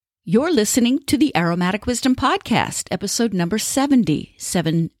You're listening to the Aromatic Wisdom Podcast, episode number 70.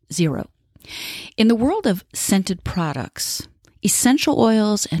 In the world of scented products, essential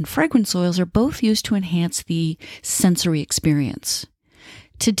oils and fragrance oils are both used to enhance the sensory experience.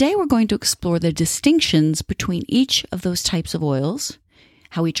 Today, we're going to explore the distinctions between each of those types of oils,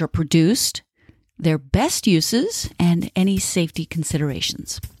 how each are produced, their best uses, and any safety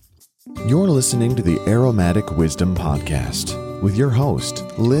considerations. You're listening to the Aromatic Wisdom Podcast with your host,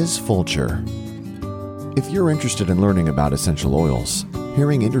 Liz Fulcher. If you're interested in learning about essential oils,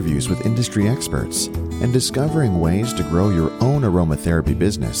 hearing interviews with industry experts, and discovering ways to grow your own aromatherapy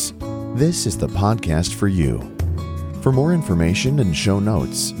business, this is the podcast for you. For more information and show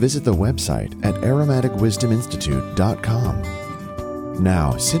notes, visit the website at aromaticwisdominstitute.com.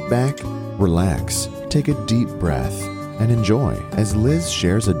 Now, sit back, relax, take a deep breath, and enjoy as Liz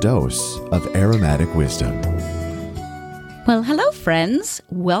shares a dose of aromatic wisdom. Well, hello, friends.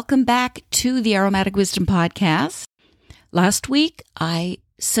 Welcome back to the Aromatic Wisdom Podcast. Last week, I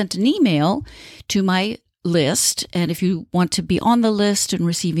sent an email to my list, and if you want to be on the list and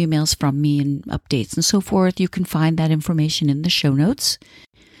receive emails from me and updates and so forth, you can find that information in the show notes.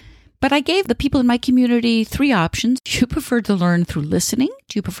 But I gave the people in my community three options. Do you prefer to learn through listening?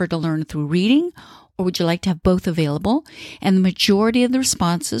 Do you prefer to learn through reading? Or would you like to have both available? And the majority of the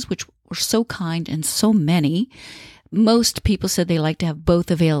responses, which were so kind and so many, most people said they like to have both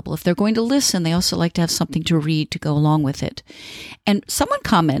available. If they're going to listen, they also like to have something to read to go along with it. And someone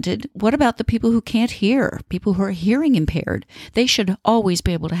commented, what about the people who can't hear, people who are hearing impaired? They should always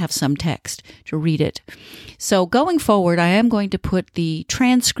be able to have some text to read it. So going forward, I am going to put the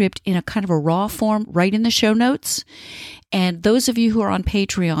transcript in a kind of a raw form right in the show notes. And those of you who are on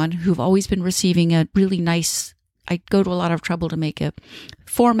Patreon who've always been receiving a really nice, I go to a lot of trouble to make it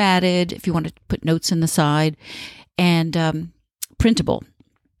formatted, if you want to put notes in the side, and printable.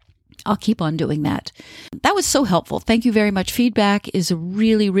 I'll keep on doing that. That was so helpful. Thank you very much. Feedback is a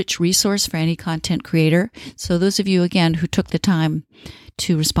really rich resource for any content creator. So those of you, again, who took the time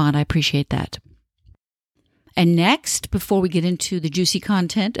to respond, I appreciate that. And next, before we get into the juicy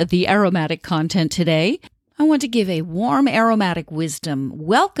content of the aromatic content today, I want to give a warm aromatic wisdom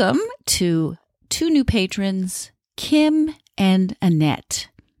welcome to two new patrons, Kim and Annette.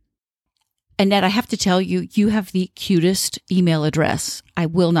 Annette, I have to tell you, you have the cutest email address. I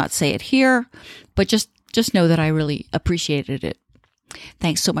will not say it here, but just know that I really appreciated it.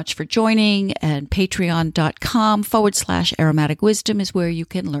 Thanks so much for joining, and patreon.com/aromatic wisdom is where you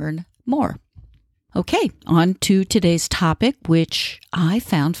can learn more. Okay, on to today's topic, which I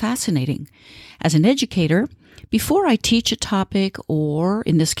found fascinating. As an educator, before I teach a topic, or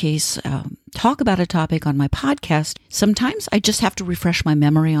in this case, talk about a topic on my podcast, sometimes I just have to refresh my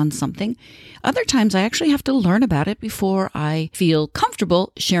memory on something. Other times I actually have to learn about it before I feel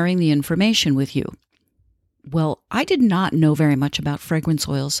comfortable sharing the information with you. Well, I did not know very much about fragrance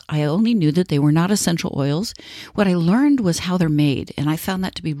oils. I only knew that they were not essential oils. What I learned was how they're made, and I found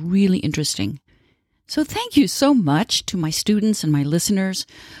that to be really interesting. So thank you so much to my students and my listeners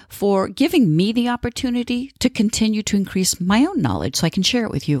for giving me the opportunity to continue to increase my own knowledge so I can share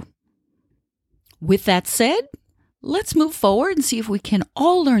it with you. With that said, let's move forward and see if we can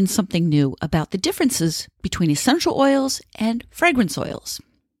all learn something new about the differences between essential oils and fragrance oils.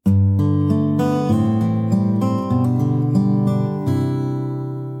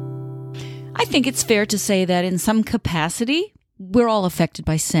 I think it's fair to say that in some capacity, we're all affected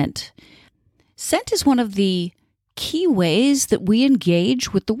by scent. Scent is one of the key ways that we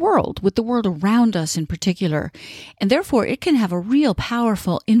engage with the world around us in particular, and therefore it can have a real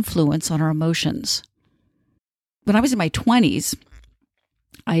powerful influence on our emotions. When I was in my 20s,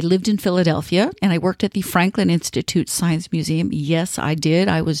 I lived in Philadelphia, and I worked at the Franklin Institute Science Museum. Yes, I did.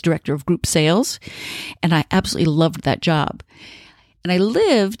 I was director of group sales, and I absolutely loved that job. And I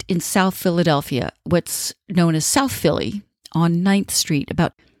lived in South Philadelphia, what's known as South Philly, on 9th Street,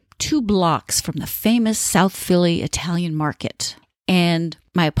 about 2 blocks from the famous South Philly Italian market. And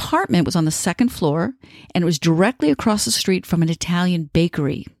my apartment was on the 2nd floor, and it was directly across the street from an Italian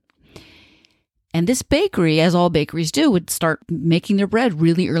bakery. And this bakery, as all bakeries do, would start making their bread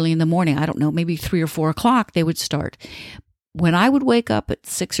really early in the morning. I don't know, maybe 3 or 4 o'clock they would start. When I would wake up at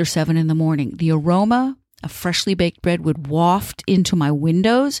 6 or 7 in the morning, the aroma of freshly baked bread would waft into my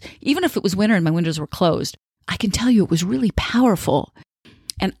windows, even if it was winter and my windows were closed. I can tell you it was really powerful.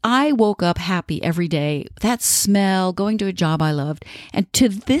 And I woke up happy every day. That smell, going to a job I loved. And to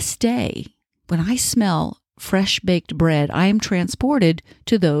this day, when I smell fresh baked bread, I am transported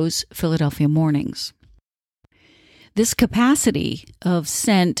to those Philadelphia mornings. This capacity of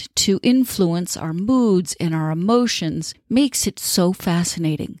scent to influence our moods and our emotions makes it so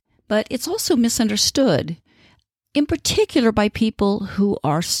fascinating. but it's also misunderstood, in particular by people who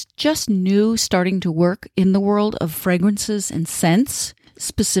are just starting to work in the world of fragrances and scents,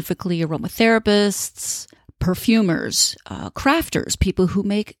 specifically aromatherapists, perfumers, crafters, people who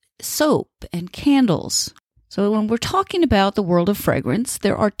make soap and candles. So when we're talking about the world of fragrance,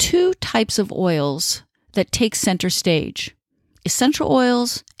 there are two types of oils that take center stage: essential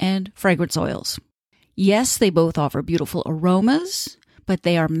oils and fragrance oils. Yes, they both offer beautiful aromas, but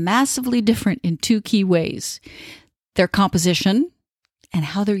they are massively different in two key ways: their composition and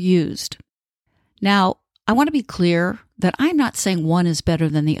how they're used. Now, I want to be clear that I'm not saying one is better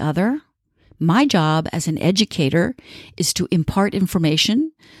than the other. My job as an educator is to impart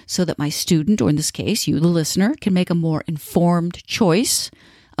information so that my student, or in this case, you, the listener, can make a more informed choice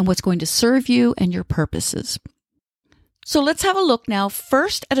on what's going to serve you and your purposes. So let's have a look now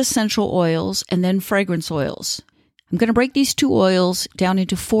first at essential oils and then fragrance oils. I'm going to break these two oils down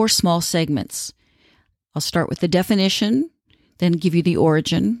into 4 small segments. I'll start with the definition, then give you the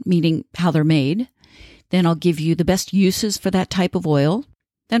origin, meaning how they're made. Then I'll give you the best uses for that type of oil.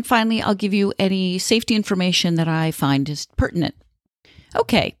 Then finally, I'll give you any safety information that I find is pertinent.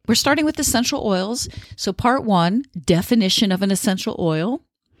 Okay, we're starting with essential oils. So part 1, definition of an essential oil.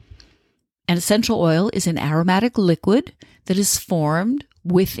 An essential oil is an aromatic liquid that is formed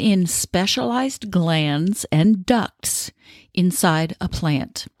within specialized glands and ducts inside a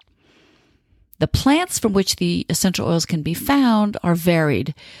plant. The plants from which the essential oils can be found are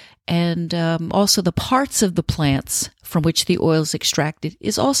varied, and also the parts of the plants from which the oil is extracted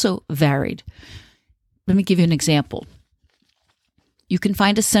is also varied. Let me give you an example. You can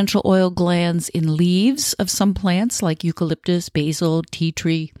find essential oil glands in leaves of some plants like eucalyptus, basil, tea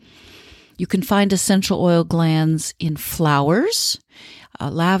tree. You can find essential oil glands in flowers,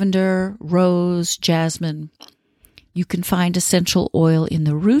 lavender, rose, jasmine. You can find essential oil in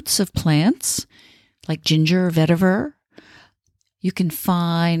the roots of plants like ginger, vetiver. You can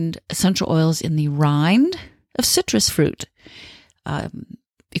find essential oils in the rind of citrus fruit.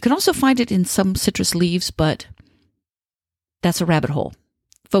 You can also find it in some citrus leaves, but that's a rabbit hole.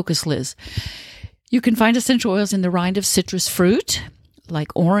 Focus, Liz. You can find essential oils in the rind of citrus fruit,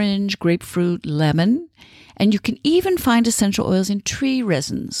 like orange, grapefruit, lemon. And you can even find essential oils in tree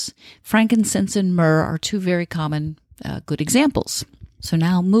resins. Frankincense and myrrh are 2 very common good examples. So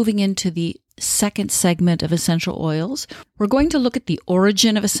now moving into the second segment of essential oils, we're going to look at the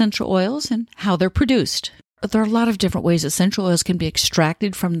origin of essential oils and how they're produced. There are a lot of different ways essential oils can be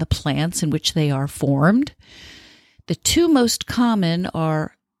extracted from the plants in which they are formed. The 2 most common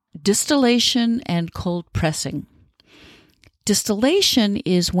are distillation and cold pressing. Distillation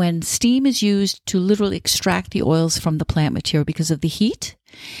is when steam is used to literally extract the oils from the plant material because of the heat.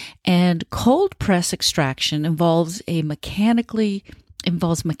 And cold press extraction involves mechanically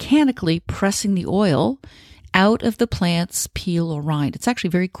pressing the oil out of the plant's peel or rind. It's actually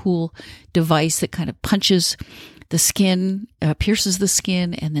a very cool device that kind of punches the skin, pierces the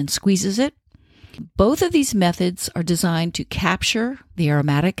skin, and then squeezes it. Both of these methods are designed to capture the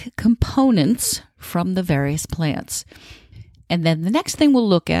aromatic components from the various plants. And then the next thing we'll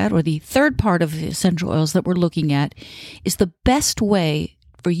look at, or the third part of the essential oils that we're looking at, is the best way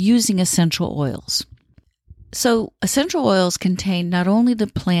for using essential oils. So essential oils contain not only the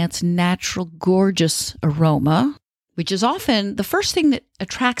plant's natural gorgeous aroma, which is often the first thing that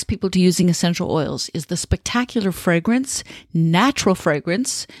attracts people to using essential oils, is the spectacular fragrance, natural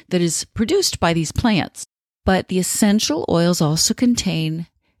fragrance that is produced by these plants. But the essential oils also contain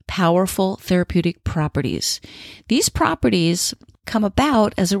powerful therapeutic properties. These properties come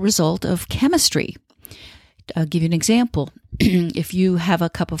about as a result of chemistry. I'll give you an example. If you have a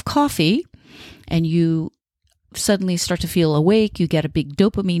cup of coffee and you suddenly start to feel awake, you get a big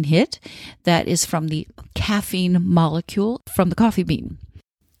dopamine hit that is from the caffeine molecule from the coffee bean.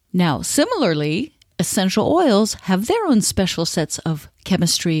 Now, similarly, essential oils have their own special sets of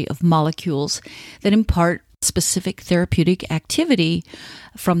chemistry of molecules that impart specific therapeutic activity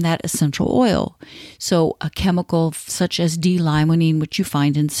from that essential oil. So a chemical such as D-limonene, which you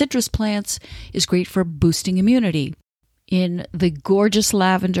find in citrus plants, is great for boosting immunity. In the gorgeous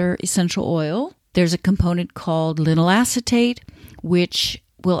lavender essential oil, there's a component called linyl acetate, which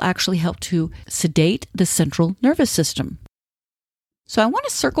will actually help to sedate the central nervous system. So I want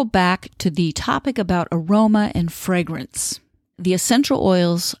to circle back to the topic about aroma and fragrance. The essential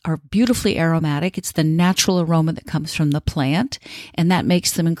oils are beautifully aromatic. It's the natural aroma that comes from the plant, and that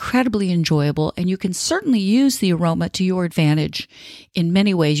makes them incredibly enjoyable. And you can certainly use the aroma to your advantage in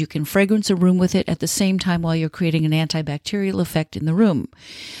many ways. You can fragrance a room with it at the same time while you're creating an antibacterial effect in the room.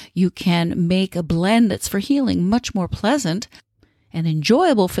 You can make a blend that's for healing much more pleasant and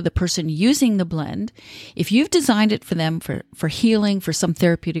enjoyable for the person using the blend, if you've designed it for them for healing, for some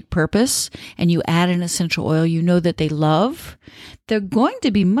therapeutic purpose, and you add an essential oil you know that they love, they're going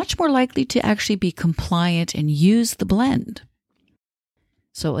to be much more likely to actually be compliant and use the blend.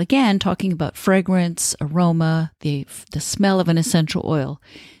 So again, talking about fragrance, aroma, the smell of an essential oil,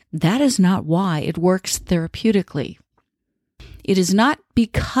 that is not why it works therapeutically. It is not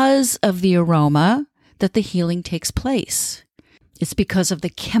because of the aroma that the healing takes place. It's because of the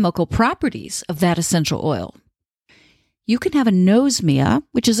chemical properties of that essential oil. You can have anosmia,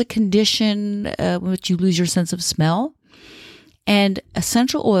 which is a condition in which you lose your sense of smell, and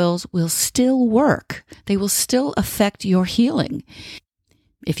essential oils will still work. They will still affect your healing.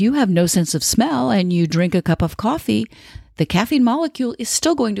 If you have no sense of smell and you drink a cup of coffee, the caffeine molecule is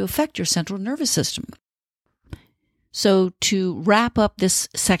still going to affect your central nervous system. So to wrap up this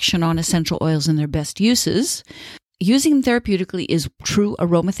section on essential oils and their best uses, using them therapeutically is true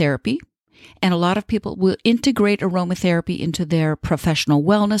aromatherapy, and a lot of people will integrate aromatherapy into their professional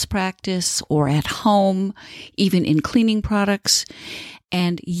wellness practice or at home, even in cleaning products.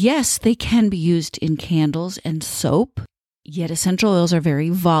 And yes, they can be used in candles and soap, yet essential oils are very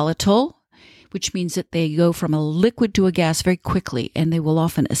volatile, which means that they go from a liquid to a gas very quickly, and they will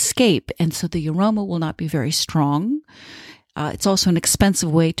often escape, and so the aroma will not be very strong. It's also an expensive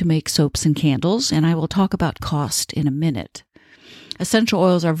way to make soaps and candles, and I will talk about cost in a minute. Essential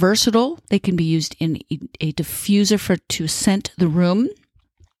oils are versatile. They can be used in a diffuser to scent the room.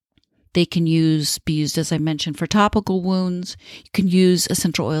 They can be used, as I mentioned, for topical wounds. You can use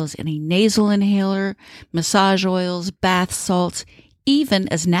essential oils in a nasal inhaler, massage oils, bath salts, even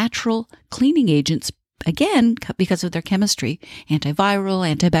as natural cleaning agents, again, because of their chemistry, antiviral,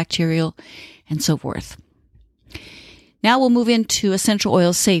 antibacterial, and so forth. Now we'll move into essential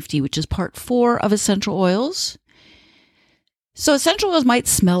oil safety, which is part 4 of essential oils. So essential oils might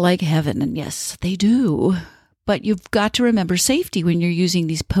smell like heaven, and yes, they do. But you've got to remember safety when you're using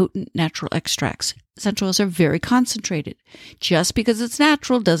these potent natural extracts. Essential oils are very concentrated. Just because it's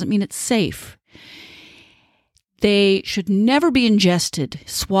natural doesn't mean it's safe. They should never be ingested,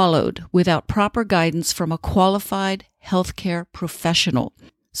 swallowed, without proper guidance from a qualified healthcare professional.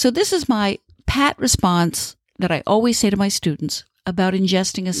 So this is my pat response that I always say to my students about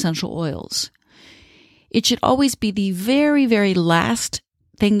ingesting essential oils. It should always be the very, very last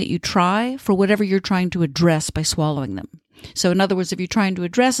thing that you try for whatever you're trying to address by swallowing them. So in other words, if you're trying to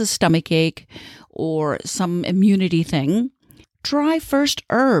address a stomach ache or some immunity thing, try first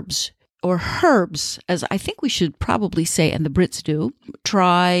herbs. Or herbs, as I think we should probably say, and the Brits do.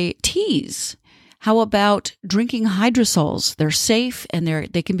 Try teas. How about drinking hydrosols? They're safe and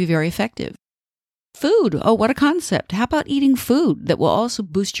they can be very effective. Food. Oh, what a concept. How about eating food that will also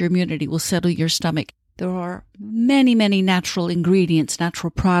boost your immunity, will settle your stomach? There are many, many natural ingredients,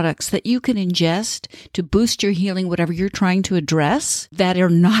 natural products that you can ingest to boost your healing, whatever you're trying to address, that are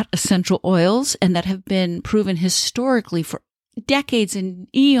not essential oils and that have been proven historically for decades and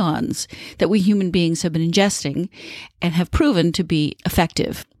eons that we human beings have been ingesting and have proven to be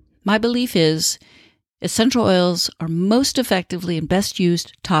effective. My belief is essential oils are most effectively and best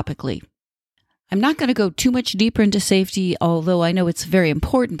used topically. I'm not going to go too much deeper into safety, although I know it's very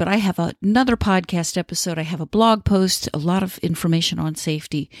important, but I have another podcast episode. I have a blog post, a lot of information on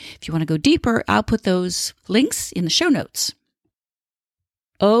safety. If you want to go deeper, I'll put those links in the show notes.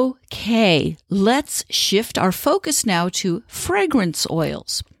 Okay, let's shift our focus now to fragrance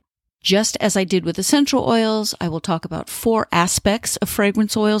oils. Just as I did with essential oils, I will talk about 4 aspects of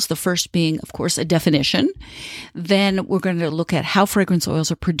fragrance oils, the first being, of course, a definition. Then we're going to look at how fragrance oils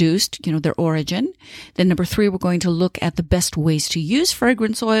are produced, their origin. Then number 3, we're going to look at the best ways to use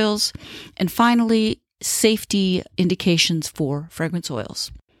fragrance oils. And finally, safety indications for fragrance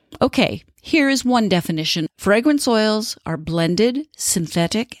oils. Okay, here is one definition. Fragrance oils are blended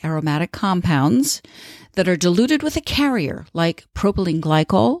synthetic aromatic compounds that are diluted with a carrier like propylene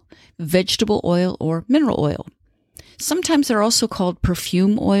glycol, vegetable oil, or mineral oil. Sometimes they're also called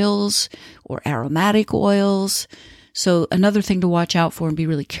perfume oils or aromatic oils. So another thing to watch out for and be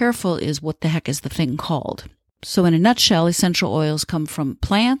really careful is what the heck is the thing called. So in a nutshell, essential oils come from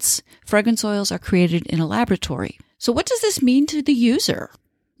plants. Fragrance oils are created in a laboratory. So what does this mean to the user?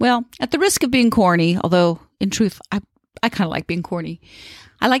 Well, at the risk of being corny, although in truth, I kind of like being corny,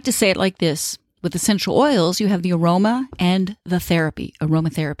 I like to say it like this. With essential oils, you have the aroma and the therapy,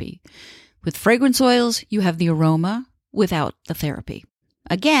 aromatherapy. With fragrance oils, you have the aroma without the therapy.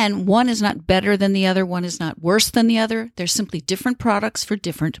 Again, one is not better than the other. One is not worse than the other. They're simply different products for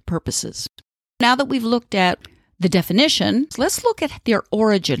different purposes. Now that we've looked at the definition. Let's look at their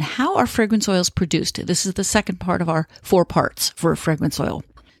origin. How are fragrance oils produced? This is the second part of our 4 parts for a fragrance oil.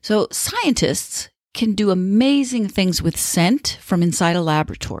 So scientists can do amazing things with scent from inside a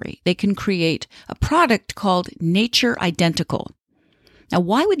laboratory. They can create a product called Nature Identical. Now,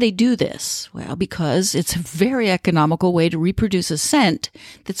 why would they do this? Well, because it's a very economical way to reproduce a scent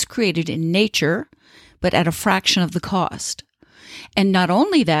that's created in nature, but at a fraction of the cost. And not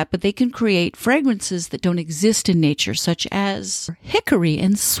only that, but they can create fragrances that don't exist in nature, such as hickory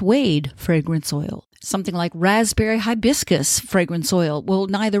and suede fragrance oil. Something like raspberry hibiscus fragrance oil. Well,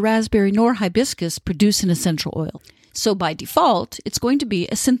 neither raspberry nor hibiscus produce an essential oil. So by default, it's going to be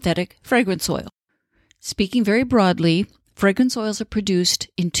a synthetic fragrance oil. Speaking very broadly, fragrance oils are produced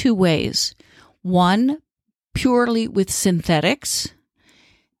in 2 ways. One, purely with synthetics,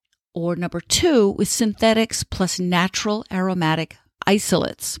 or number 2, with synthetics plus natural aromatic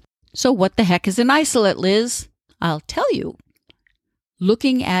isolates. So what the heck is an isolate, Liz? I'll tell you.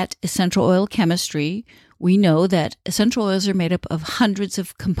 Looking at essential oil chemistry, we know that essential oils are made up of hundreds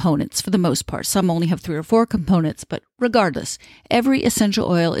of components for the most part. Some only have 3 or 4 components, but regardless, every essential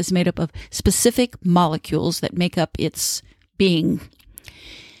oil is made up of specific molecules that make up its being.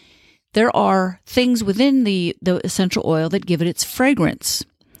 There are things within the essential oil that give it its fragrance.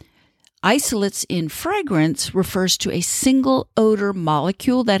 Isolates in fragrance refers to a single odor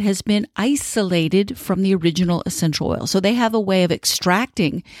molecule that has been isolated from the original essential oil. So they have a way of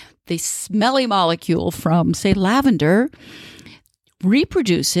extracting the smelly molecule from, say, lavender,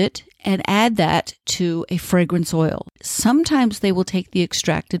 reproduce it, and add that to a fragrance oil. Sometimes they will take the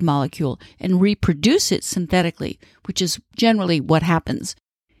extracted molecule and reproduce it synthetically, which is generally what happens.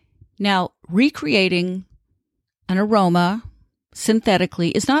 Now, recreating an aroma synthetically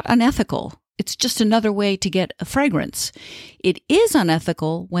is not unethical. It's just another way to get a fragrance. It is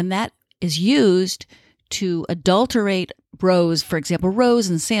unethical when that is used to adulterate rose. For example, rose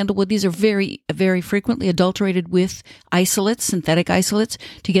and sandalwood. These are very, very frequently adulterated with isolates, synthetic isolates,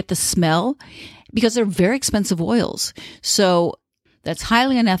 to get the smell because they're very expensive oils. So that's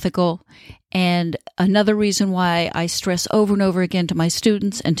highly unethical. And another reason why I stress over and over again to my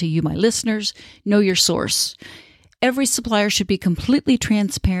students and to you, my listeners, know your source. Every supplier should be completely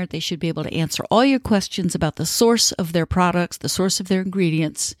transparent. They should be able to answer all your questions about the source of their products, the source of their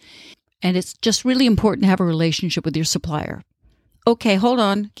ingredients. And it's just really important to have a relationship with your supplier. Okay, hold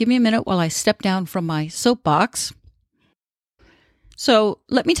on. Give me a minute while I step down from my soapbox. So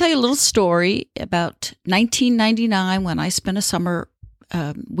let me tell you a little story about 1999 when I spent a summer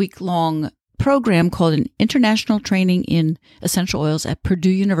week-long program called an International Training in Essential Oils at Purdue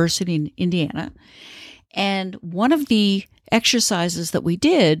University in Indiana. And one of the exercises that we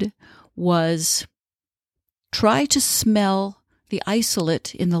did was try to smell the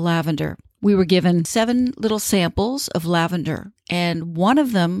isolate in the lavender. We were given 7 little samples of lavender, and one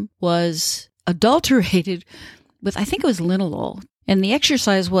of them was adulterated with, I think it was linalool. And the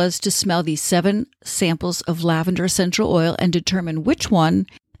exercise was to smell these 7 samples of lavender essential oil and determine which one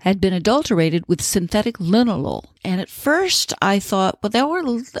had been adulterated with synthetic linalool. And at first I thought, well, they were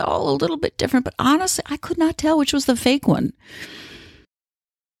all a little bit different, but honestly, I could not tell which was the fake one.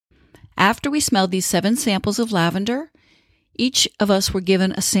 After we smelled these 7 samples of lavender, each of us were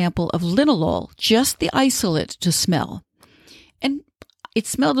given a sample of linalool, just the isolate to smell. And it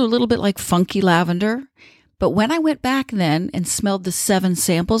smelled a little bit like funky lavender. But when I went back then and smelled the 7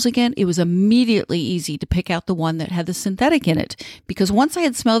 samples again, it was immediately easy to pick out the one that had the synthetic in it. Because once I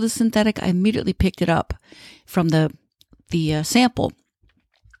had smelled the synthetic, I immediately picked it up from the sample.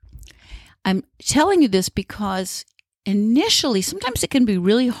 I'm telling you this because initially, sometimes it can be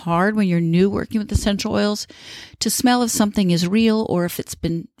really hard when you're new working with essential oils to smell if something is real or if it's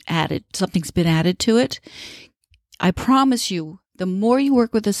been added, something's been added to it. I promise you, the more you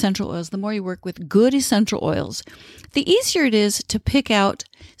work with essential oils, the more you work with good essential oils, the easier it is to pick out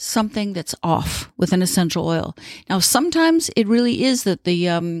something that's off with an essential oil. Now, sometimes it really is that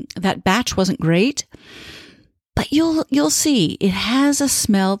that batch wasn't great, but you'll see it has a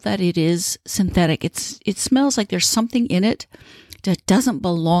smell that it is synthetic. It smells like there's something in it that doesn't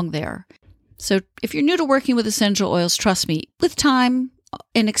belong there. So if you're new to working with essential oils, trust me, with time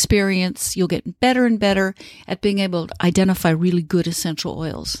and experience, you'll get better and better at being able to identify really good essential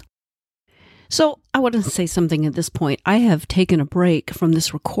oils. So I want to say something at this point. I have taken a break from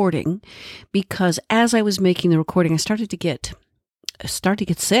this recording because as I was making the recording, I started to get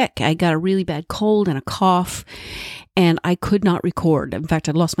sick. I got a really bad cold and a cough, and I could not record. In fact,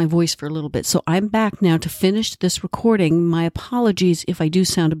 I lost my voice for a little bit. So I'm back now to finish this recording. My apologies if I do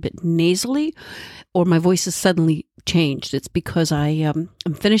sound a bit nasally or my voice is suddenly changed. It's because I'm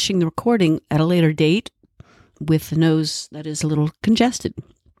finishing the recording at a later date, with the nose that is a little congested.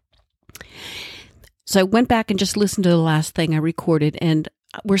 So I went back and just listened to the last thing I recorded, and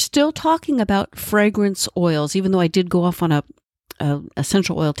we're still talking about fragrance oils, even though I did go off on a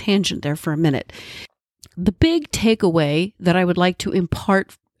essential oil tangent there for a minute. The big takeaway that I would like to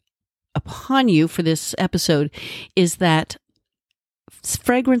impart upon you for this episode is that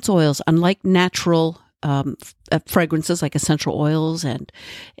fragrance oils, unlike natural fragrances like essential oils and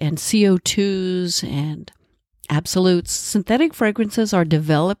CO2s and absolutes, synthetic fragrances are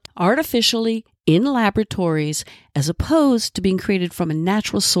developed artificially in laboratories as opposed to being created from a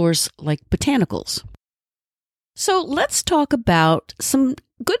natural source like botanicals. So let's talk about some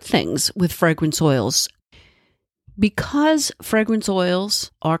good things with fragrance oils. Because fragrance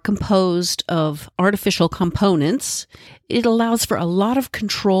oils are composed of artificial components, it allows for a lot of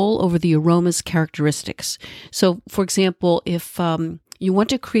control over the aroma's characteristics. So, for example, if you want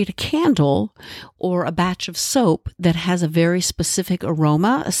to create a candle or a batch of soap that has a very specific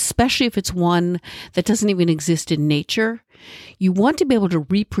aroma, especially if it's one that doesn't even exist in nature, you want to be able to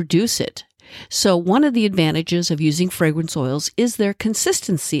reproduce it. So one of the advantages of using fragrance oils is their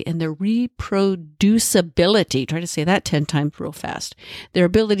consistency and their reproducibility. Try to say that 10 times real fast. Their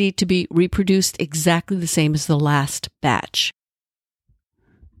ability to be reproduced exactly the same as the last batch.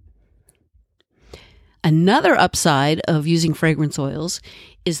 Another upside of using fragrance oils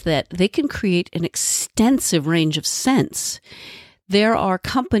is that they can create an extensive range of scents. There are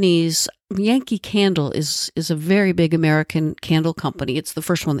companies, Yankee Candle is a very big American candle company. It's the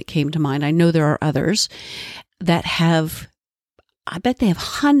first one that came to mind. I know there are others that have, I bet they have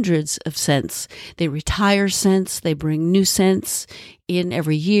hundreds of scents. They retire scents. They bring new scents in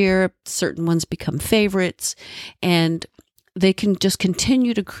every year. Certain ones become favorites. And they can just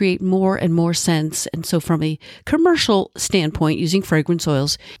continue to create more and more scents. And so from a commercial standpoint, using fragrance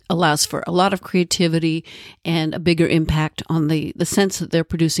oils allows for a lot of creativity and a bigger impact on the scents that they're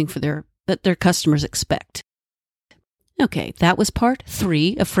producing for that their customers expect. Okay, that was part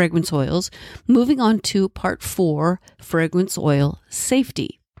 3 of fragrance oils. Moving on to part 4, fragrance oil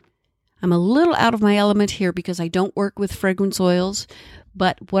safety. I'm a little out of my element here because I don't work with fragrance oils,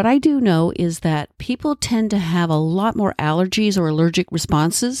 but what I do know is that people tend to have a lot more allergies or allergic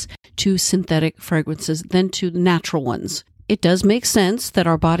responses to synthetic fragrances than to natural ones. It does make sense that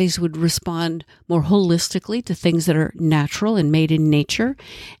our bodies would respond more holistically to things that are natural and made in nature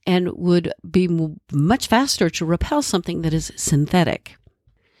and would be much faster to repel something that is synthetic.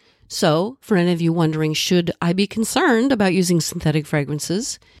 So, for any of you wondering, should I be concerned about using synthetic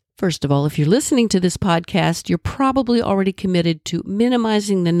fragrances? First of all, if you're listening to this podcast, you're probably already committed to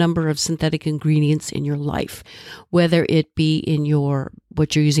minimizing the number of synthetic ingredients in your life, whether it be in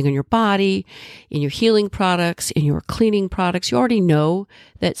what you're using on your body, in your healing products, in your cleaning products. You already know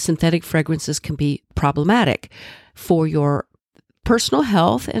that synthetic fragrances can be problematic for your personal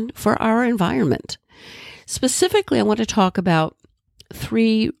health and for our environment. Specifically, I want to talk about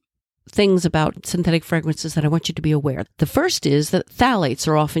 3 things about synthetic fragrances that I want you to be aware. The first is that phthalates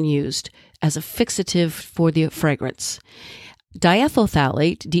are often used as a fixative for the fragrance. Diethyl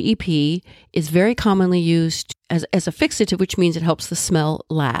phthalate, DEP, is very commonly used as a fixative, which means it helps the smell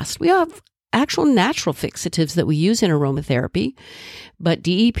last. We have actual natural fixatives that we use in aromatherapy, but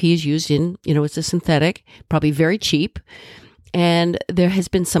DEP is used in, it's a synthetic, probably very cheap. And there has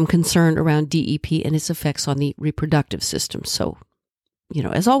been some concern around DEP and its effects on the reproductive system. So,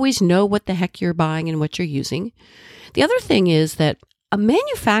 as always, know what the heck you're buying and what you're using. The other thing is that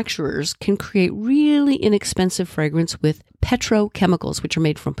manufacturers can create really inexpensive fragrance with petrochemicals, which are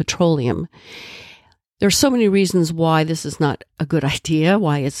made from petroleum. There are so many reasons why this is not a good idea,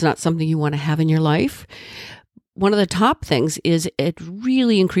 why it's not something you want to have in your life. One of the top things is it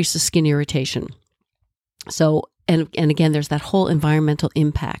really increases skin irritation. So, and again, there's that whole environmental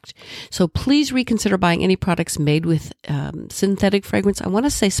impact. So please reconsider buying any products made with synthetic fragrance. I want to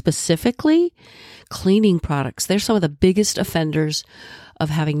say specifically cleaning products. They're some of the biggest offenders of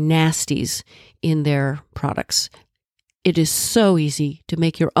having nasties in their products. It is so easy to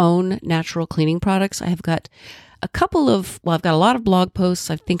make your own natural cleaning products. I have got I've got a lot of blog posts.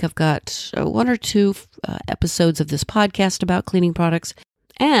 I think I've got 1 or 2 episodes of this podcast about cleaning products.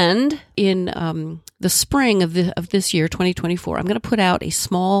 And in the spring of this year, 2024, I'm going to put out a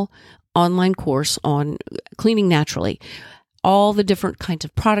small online course on cleaning naturally, all the different kinds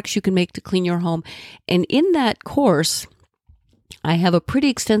of products you can make to clean your home. And in that course, I have a pretty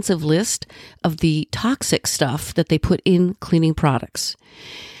extensive list of the toxic stuff that they put in cleaning products.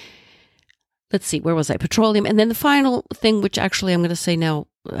 Let's see, where was I? Petroleum. And then the final thing, which actually I'm going to say now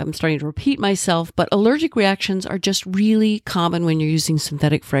I'm starting to repeat myself, but allergic reactions are just really common when you're using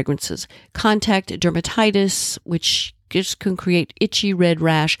synthetic fragrances. Contact dermatitis, which just can create itchy red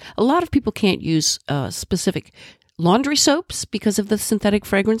rash. A lot of people can't use specific laundry soaps because of the synthetic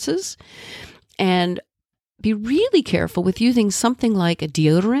fragrances. And be really careful with using something like a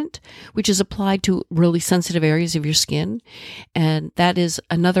deodorant, which is applied to really sensitive areas of your skin. And that is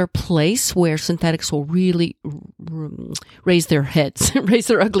another place where synthetics will really raise their heads, raise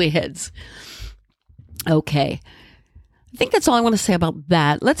their ugly heads. Okay. I think that's all I want to say about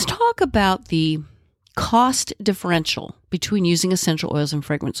that. Let's talk about the cost differential between using essential oils and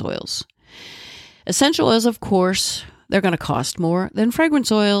fragrance oils. Essential oils, of course, they're going to cost more than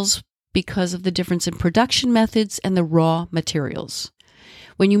fragrance oils, because of the difference in production methods and the raw materials.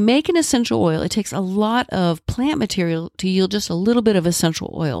 When you make an essential oil, it takes a lot of plant material to yield just a little bit of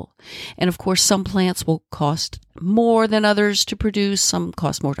essential oil. And of course, some plants will cost more than others to produce, some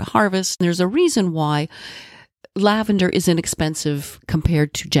cost more to harvest. There's a reason why lavender is inexpensive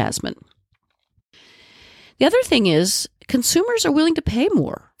compared to jasmine. The other thing is, consumers are willing to pay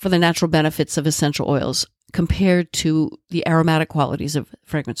more for the natural benefits of essential oils compared to the aromatic qualities of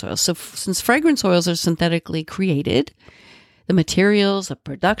fragrance oils. So since fragrance oils are synthetically created, the materials, the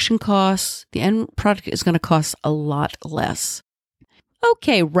production costs, the end product is going to cost a lot less.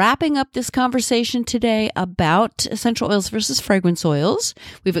 Okay, wrapping up this conversation today about essential oils versus fragrance oils.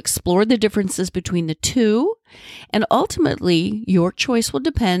 We've explored the differences between the two, and ultimately your choice will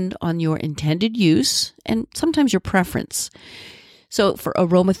depend on your intended use and sometimes your preference. So for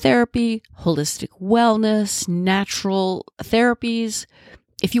aromatherapy, holistic wellness, natural therapies,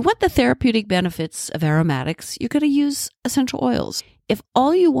 if you want the therapeutic benefits of aromatics, you're going to use essential oils. If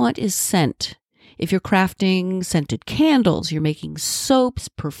all you want is scent, if you're crafting scented candles, you're making soaps,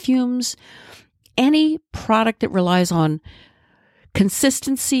 perfumes, any product that relies on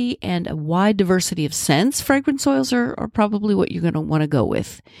consistency and a wide diversity of scents, fragrance oils are probably what you're going to want to go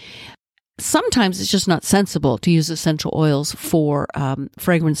with. Sometimes it's just not sensible to use essential oils for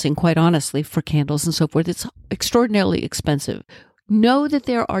fragrancing, quite honestly, for candles and so forth. It's extraordinarily expensive. Know that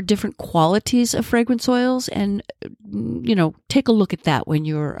there are different qualities of fragrance oils and, take a look at that when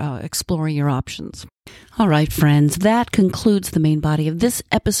you're exploring your options. All right, friends, that concludes the main body of this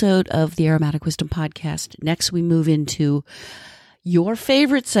episode of the Aromatic Wisdom Podcast. Next, we move into your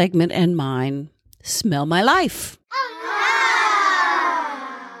favorite segment and mine, Smell My Life.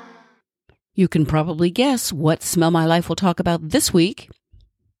 You can probably guess what Smell My Life will talk about this week.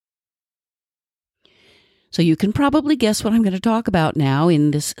 So you can probably guess what I'm going to talk about now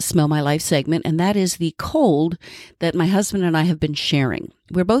in this Smell My Life segment, and that is the cold that my husband and I have been sharing.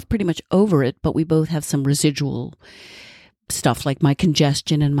 We're both pretty much over it, but we both have some residual stuff, like my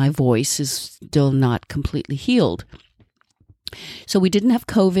congestion and my voice is still not completely healed. So we didn't have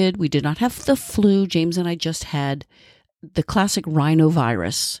COVID. We did not have the flu. James and I just had the classic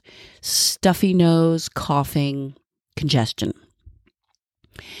rhinovirus, stuffy nose, coughing, congestion.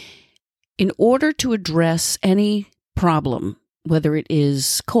 In order to address any problem, whether it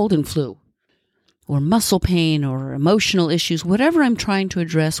is cold and flu or muscle pain or emotional issues, whatever I'm trying to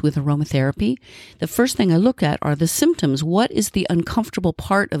address with aromatherapy, the first thing I look at are the symptoms. What is the uncomfortable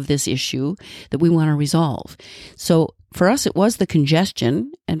part of this issue that we want to resolve? So for us, it was the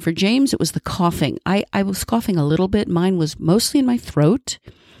congestion, and for James, it was the coughing. I was coughing a little bit. Mine was mostly in my throat,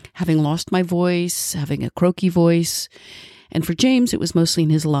 having lost my voice, having a croaky voice. And for James, it was mostly in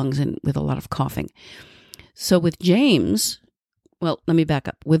his lungs and with a lot of coughing. So with James, well, let me back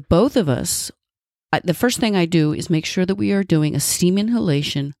up. With both of us, the first thing I do is make sure that we are doing a steam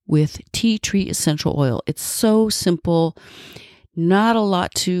inhalation with tea tree essential oil. It's so simple, not a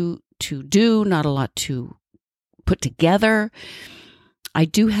lot to do, not a lot to put together. I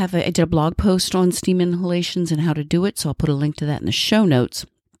did a blog post on steam inhalations and how to do it, so I'll put a link to that in the show notes.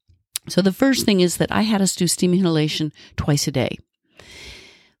 So the first thing is that I had us do steam inhalation twice a day.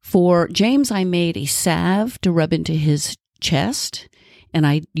 For James, I made a salve to rub into his chest, and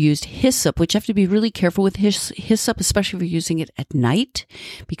I used hyssop, which you have to be really careful with hyssop, especially if you're using it at night,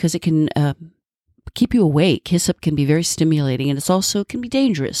 because it can keep you awake. Hyssop can be very stimulating, and it can be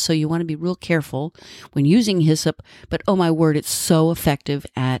dangerous. So you want to be real careful when using hyssop. But oh my word, it's so effective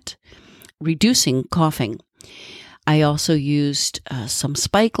at reducing coughing. I also used some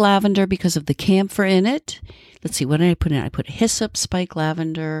spike lavender because of the camphor in it. Let's see, what did I put in? I put hyssop, spike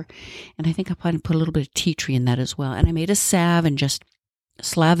lavender, and I think I probably put a little bit of tea tree in that as well. And I made a salve and just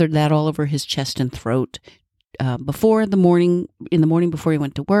slathered that all over his chest and throat in the morning before he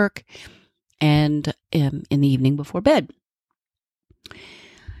went to work, and in the evening before bed.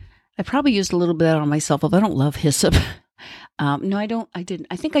 I probably used a little bit on myself, although I don't love hyssop. No, I don't. I didn't.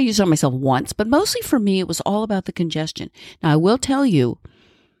 I think I used it on myself once, but mostly for me, it was all about the congestion. Now, I will tell you,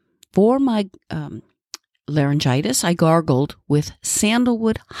 for my laryngitis, I gargled with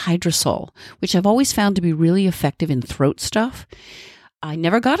sandalwood hydrosol, which I've always found to be really effective in throat stuff. I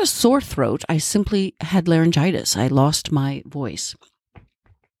never got a sore throat. I simply had laryngitis. I lost my voice.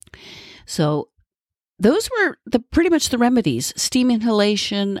 So those were pretty much the remedies. Steam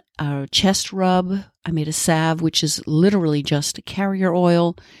inhalation, chest rub. I made a salve, which is literally just carrier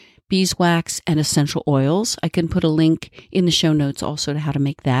oil, beeswax, and essential oils. I can put a link in the show notes also to how to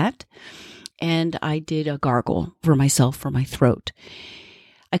make that. And I did a gargle for myself for my throat.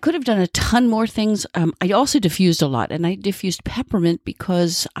 I could have done a ton more things. I also diffused a lot, and I diffused peppermint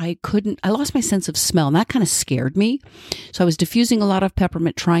because I lost my sense of smell, and that kind of scared me. So I was diffusing a lot of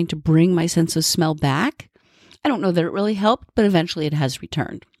peppermint, trying to bring my sense of smell back. I don't know that it really helped, but eventually it has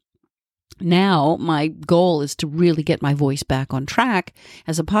returned. Now, my goal is to really get my voice back on track.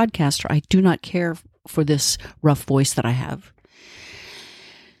 As a podcaster, I do not care for this rough voice that I have.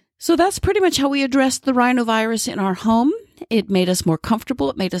 So that's pretty much how we addressed the rhinovirus in our home. It made us more comfortable.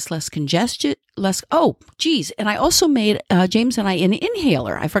 It made us less congested, and I also made, James and I, an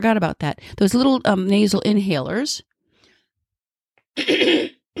inhaler. I forgot about that. Those little nasal inhalers,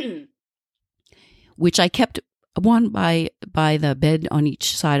 which I kept one by the bed on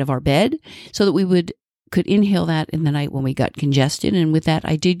each side of our bed so that we could inhale that in the night when we got congested. And with that,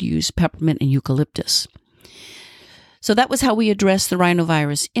 I did use peppermint and eucalyptus. So that was how we addressed the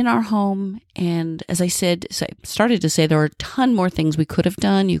rhinovirus in our home. And as I started to say, there are a ton more things we could have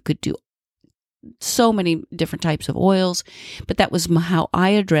done. You could do so many different types of oils, but that was how I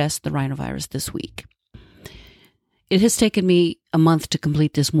addressed the rhinovirus this week. It has taken me a month to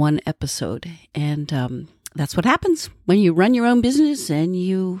complete this one episode, and that's what happens when you run your own business and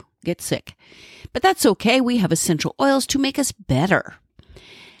you get sick. But that's okay. We have essential oils to make us better.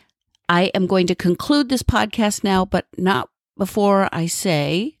 I am going to conclude this podcast now, but not before I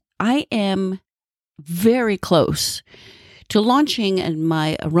say I am very close to launching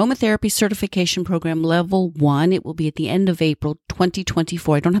my aromatherapy certification program, Level 1. It will be at the end of April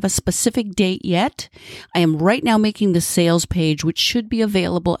 2024. I don't have a specific date yet. I am right now making the sales page, which should be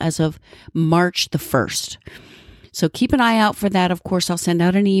available as of March the 1st. So keep an eye out for that. Of course, I'll send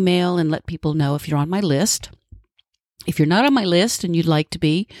out an email and let people know if you're on my list. If you're not on my list and you'd like to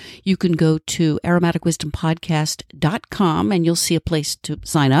be, you can go to aromaticwisdompodcast.com and you'll see a place to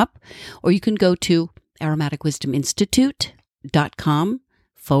sign up. Or you can go to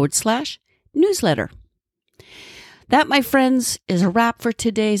aromaticwisdominstitute.com/newsletter. That, my friends, is a wrap for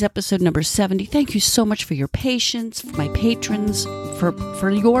today's episode number 70. Thank you so much for your patience, for my patrons, for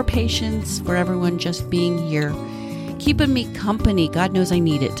your patience, for everyone just being here, keeping me company. God knows I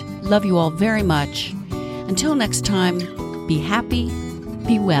need it. Love you all very much. Until next time, be happy,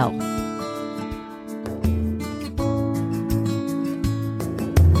 be well.